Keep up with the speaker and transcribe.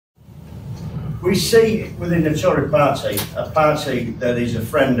We see within the Tory party a party that is a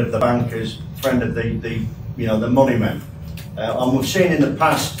friend of the bankers, friend of the money men, and we've seen in the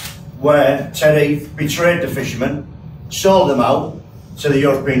past where Heath betrayed the fishermen, sold them out to the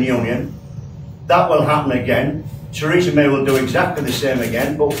European Union. That will happen again. Theresa May will do exactly the same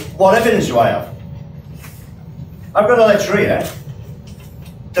again. But what evidence do I have? I've got a letter here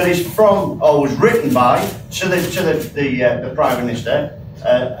that is from, or was written by, to the Prime Minister,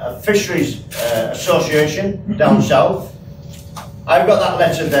 a Fisheries association down south. I've got that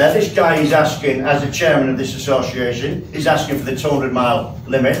letter there. This guy is asking, as the chairman of this association, he's asking for the 200-mile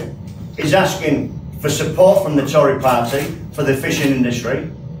limit. He's asking for support from the Tory party for the fishing industry.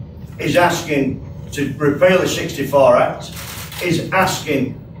 He's asking to repeal the 64 Act. He's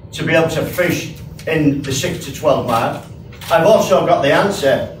asking to be able to fish in the 6 to 12 mile. I've also got the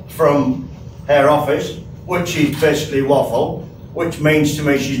answer from her office, which is basically waffle, which means to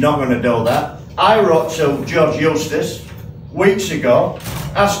me she's not going to do that. I wrote to Geroge Eustice weeks ago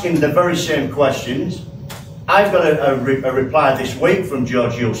asking the very same questions. I've got a reply this week from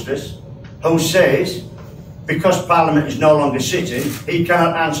Geroge Eustice, who says because Parliament is no longer sitting, he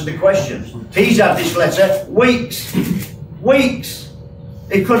cannot answer the questions. He's had this letter weeks.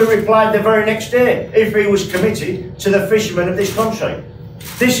 He could have replied the very next day if he was committed to the fishermen of this country.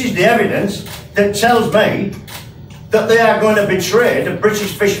 This is the evidence that tells me that they are going to betray the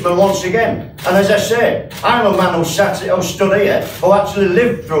British fishermen once again. And as I say, I'm a man who stood here, who actually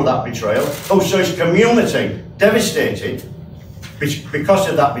lived through that betrayal, who saw his community devastated because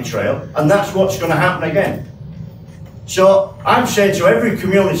of that betrayal, and that's what's going to happen again. So I'm saying to every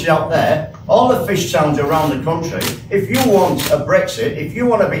community out there, all the fish towns around the country, if you want a Brexit, if you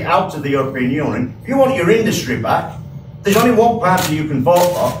want to be out of the European Union, if you want your industry back, there's only one party you can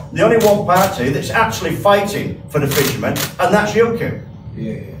vote for, the only one party that's actually fighting for the fishermen, and that's UKIP.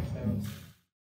 Yeah.